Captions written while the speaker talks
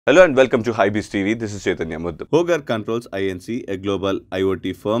Hello and welcome to HYBIZTV. This is Chaitanya Muddu. Hogar Controls Inc, a global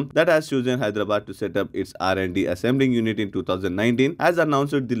IoT firm that has chosen Hyderabad to set up its R&D assembling unit in 2019, has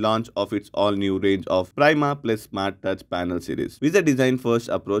announced the launch of its all-new range of Prima Smart Touch Panel series. With a design-first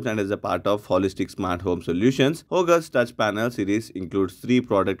approach and as a part of holistic smart home solutions, Hogar's Touch Panel series includes 3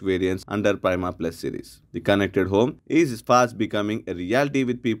 product variants under Prima Plus series. The connected home is fast becoming a reality,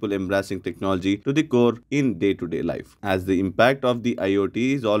 with people embracing technology to the core in day-to-day life. As the impact of the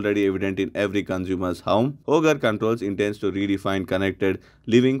IoT is already evident in every consumer's home, Hogar Controls intends to redefine connected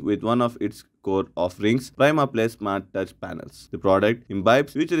living with one of its core offerings, Prima Smart Touch Panels. The product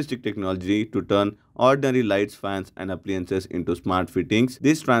imbibes futuristic technology to turn ordinary lights, fans and appliances into smart fittings,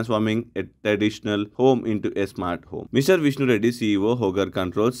 this transforming a traditional home into a smart home. Mr. Vishnu Reddy, CEO, Hogar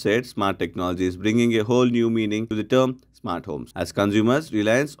Controls, said smart technology is bringing a whole new meaning to the term smart homes. As consumers'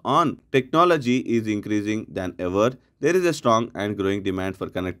 reliance on technology is increasing than ever, there is a strong and growing demand for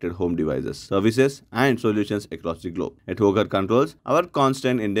connected home devices, services and solutions across the globe. At Hogar Controls, our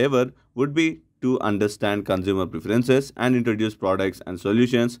constant endeavor would be to understand consumer preferences and introduce products and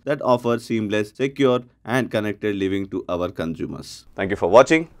solutions that offer seamless, secure and connected living to our consumers. Thank you for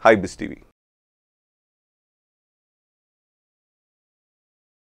watching HYBIZTV.